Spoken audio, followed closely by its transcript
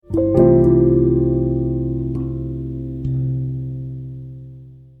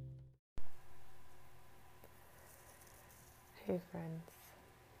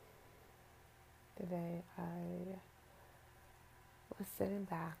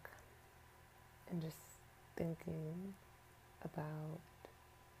and just thinking about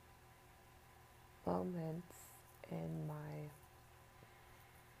moments in my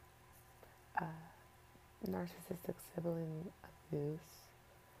narcissistic sibling abuse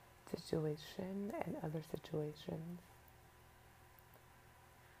situation and other situations.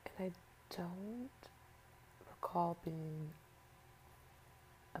 And I don't recall being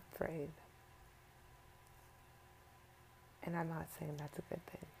afraid. And I'm not saying that's a good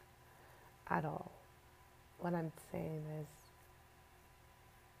thing at all. What I'm saying is,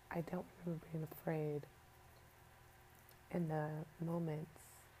 I don't remember being afraid in the moments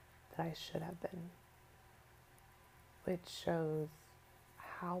that I should have been, which shows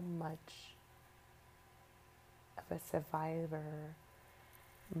how much of a survivor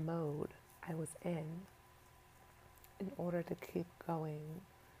mode I was in order to keep going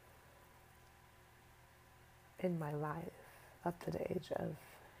in my life up to the age of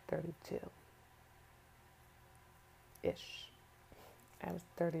 32-ish. I was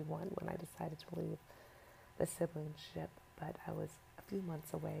 31 when I decided to leave the siblingship, but I was a few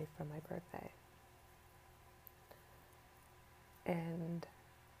months away from my birthday. And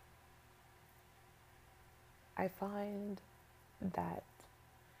I find that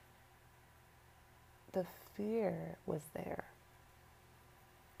the fear was there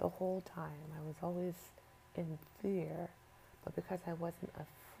the whole time. I was always in fear, but because I wasn't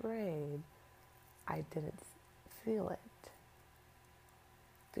afraid, I didn't feel it.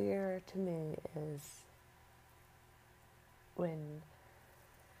 Fear to me is when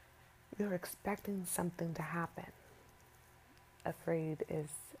you're expecting something to happen. Afraid is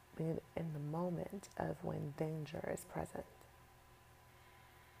being in the moment of when danger is present.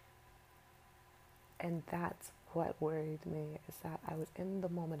 And that's what worried me, is that I was in the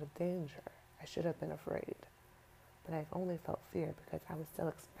moment of danger. I should have been afraid. But I've only felt fear because I was still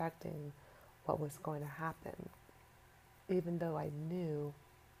expecting what was going to happen, even though I knew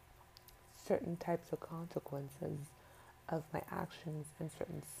certain types of consequences of my actions in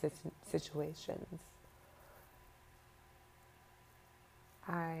certain situations.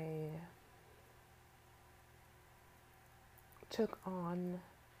 I took on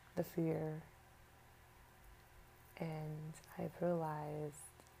the fear, and I've realized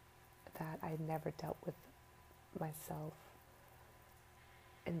that I never dealt with myself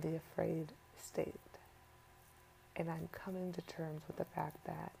in the afraid state. And I'm coming to terms with the fact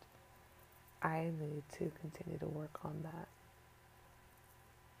that I need to continue to work on that.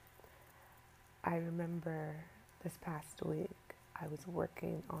 I remember this past week, I was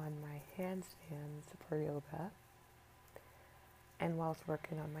working on my handstands for yoga. And whilst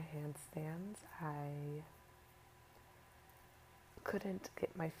working on my handstands, I couldn't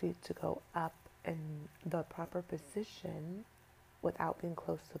get my feet to go up in the proper position without being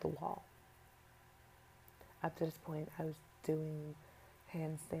close to the wall. Up to this point, I was doing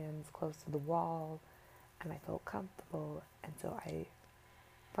handstands close to the wall, and I felt comfortable, and so I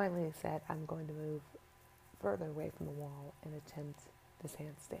finally said, I'm going to move further away from the wall and attempt this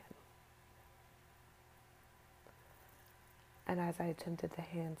handstand. And as I attempted the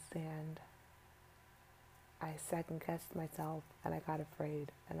handstand, I second-guessed myself, and I got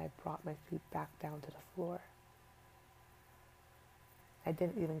afraid, and I brought my feet back down to the floor. I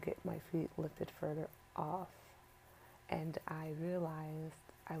didn't even get my feet lifted further off, and I realized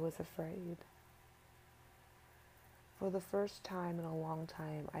I was afraid. For the first time in a long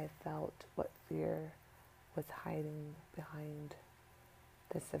time, I felt what fear was hiding behind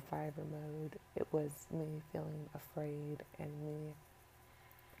the survivor mode. It was me feeling afraid and me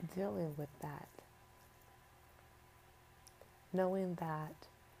dealing with that. Knowing that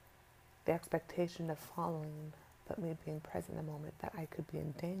the expectation of falling, but me being present in the moment that I could be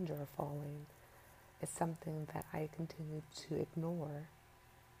in danger of falling, is something that I continue to ignore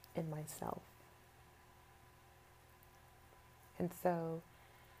in myself. And so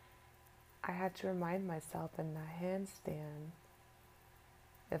I had to remind myself in the handstand,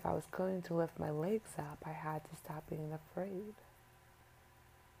 if I was going to lift my legs up, I had to stop being afraid.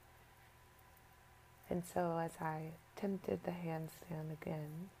 And so as I attempted the handstand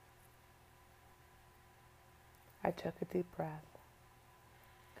again, I took a deep breath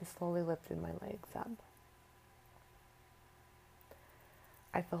and slowly lifted my legs up.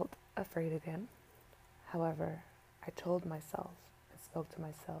 I felt afraid again. However, I told myself and spoke to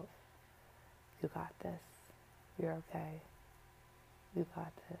myself, you got this. You're okay. You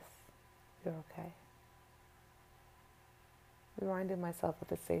got this. You're okay. Reminding myself of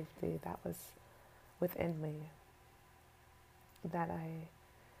the safety that was within me, that I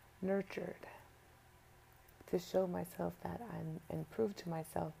nurtured, to show myself that and prove to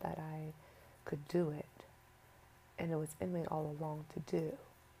myself that I could do it, and it was in me all along to do.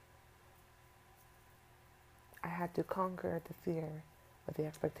 I had to conquer the fear with the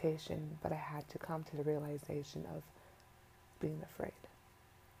expectation, but I had to come to the realization of being afraid.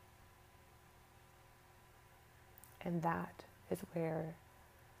 And that is where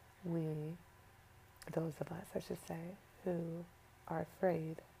we, those of us, I should say, who are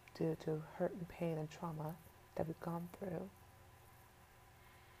afraid due to hurt and pain and trauma that we've gone through,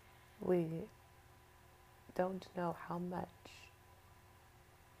 we don't know how much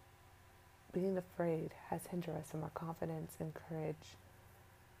being afraid has hindered us from our confidence and courage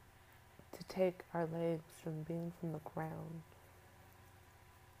to take our legs from being from the ground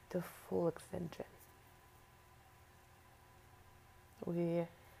to full extension. We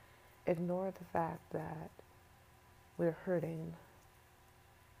ignore the fact that we're hurting,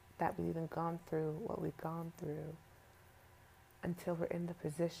 that we've even gone through what we've gone through, until we're in the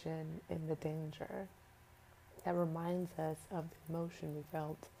position, in the danger, that reminds us of the emotion we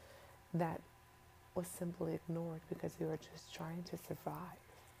felt that was simply ignored because we were just trying to survive.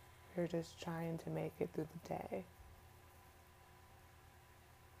 We were just trying to make it through the day.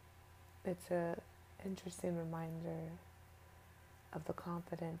 It's an interesting reminder of the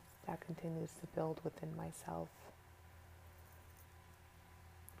confidence that continues to build within myself.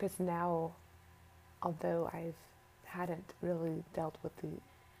 Because now, although I hadn't really dealt with the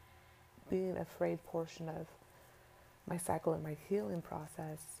being afraid portion of my cycle and my healing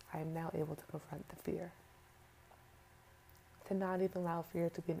process, I am now able to confront the fear. To not even allow fear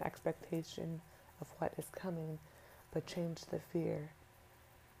to be an expectation of what is coming, but change the fear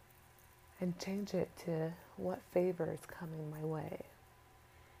and change it to what favor is coming my way.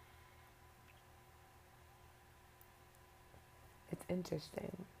 It's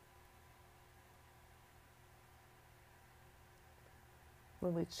interesting.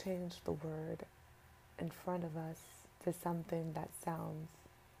 When we change the word in front of us to something that sounds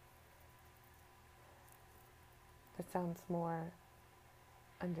more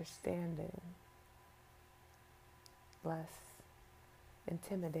understanding, less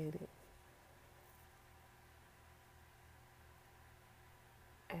intimidating.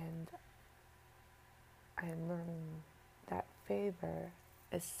 And I am learning that favor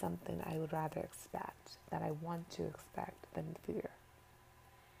is something I would rather expect, that I want to expect, than fear.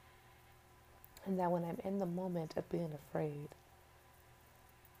 And that when I'm in the moment of being afraid,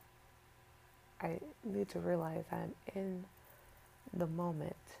 I need to realize I'm in the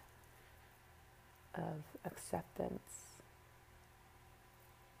moment of acceptance.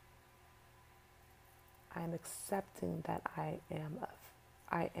 I'm accepting that I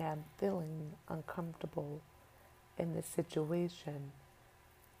am feeling uncomfortable in this situation,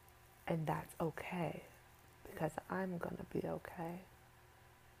 and that's okay, because I'm gonna be okay.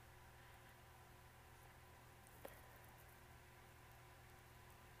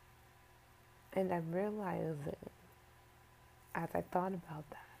 And I'm realizing, as I thought about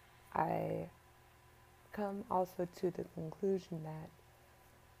that, I come also to the conclusion that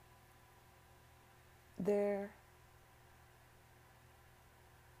there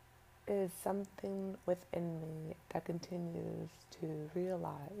is something within me that continues to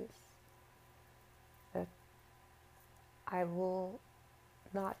realize that I will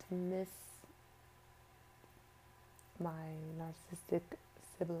not miss my narcissistic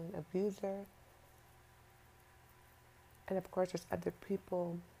sibling abuser. And of course, there's other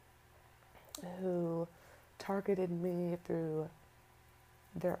people who targeted me through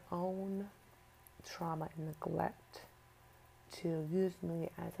their own trauma and neglect to use me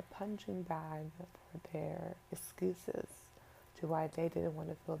as a punching bag for their excuses to why they didn't want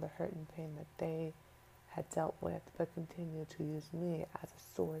to feel the hurt and pain that they had dealt with, but continue to use me as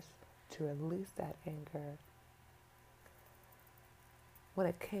a source to release that anger. When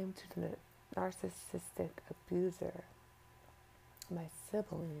it came to the narcissistic abuser, my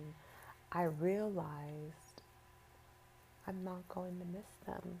sibling, I realized I'm not going to miss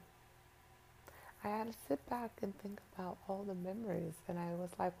them. I had to sit back and think about all the memories, and I was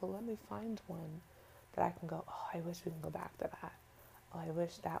like, well, let me find one that I can go, oh, I wish we can go back to that. Oh, I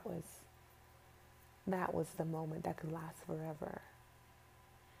wish that was the moment that could last forever.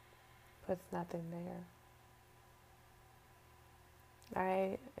 But it's nothing there.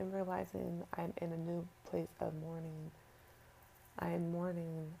 I am realizing I'm in a new place of mourning. I am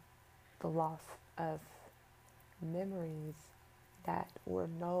mourning the loss of memories that were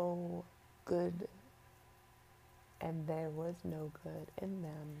no good, and there was no good in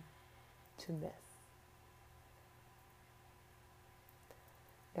them to miss.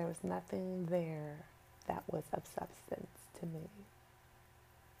 There was nothing there that was of substance to me.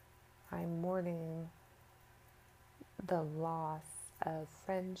 I'm mourning the loss of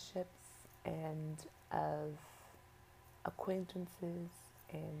friendships and of acquaintances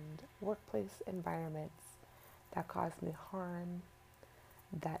and workplace environments that caused me harm,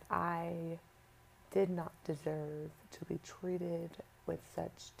 that I did not deserve to be treated with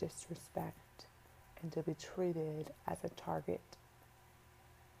such disrespect and to be treated as a target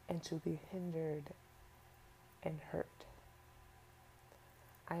and to be hindered and hurt.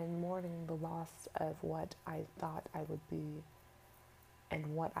 I am mourning the loss of what I thought I would be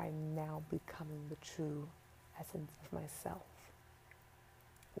and what I'm now becoming the true essence of myself.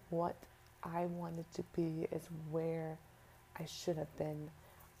 What I wanted to be is where I should have been,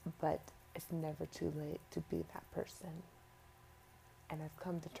 but it's never too late to be that person. And I've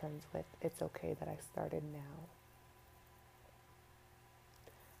come to terms with it's okay that I started now.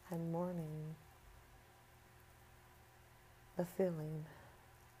 I'm mourning the feeling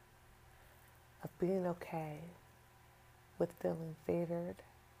of being okay with feeling favored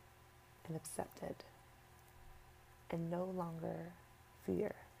and accepted and no longer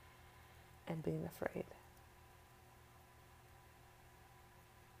fear and being afraid.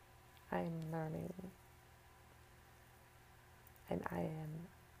 I am learning and I am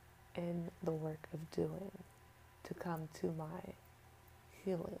in the work of doing to come to my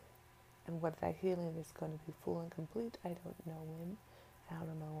healing. And what that healing is going to be full and complete, I don't know when, I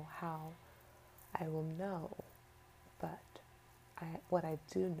don't know how I will know, but what I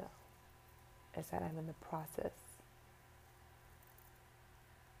do know is that I'm in the process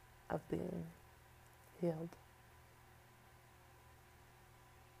of being healed.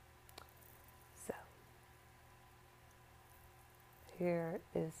 So, here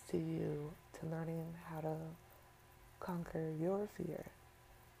is to you, to learning how to conquer your fear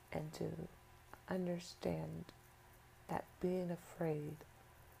and to understand that being afraid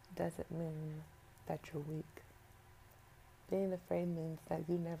doesn't mean that you're weak. Being afraid means that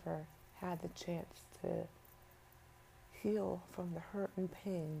you never had the chance to heal from the hurt and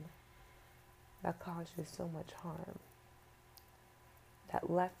pain that caused you so much harm, that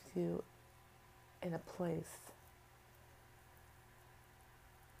left you in a place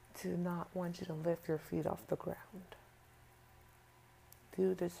to not want you to lift your feet off the ground.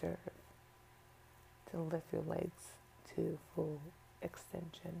 You deserve to lift your legs to full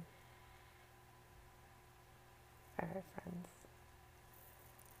extension. All right, friends.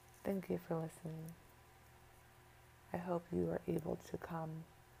 Thank you for listening. I hope you are able to come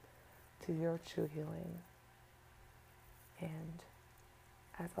to your true healing. And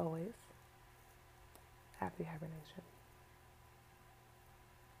as always, happy hibernation.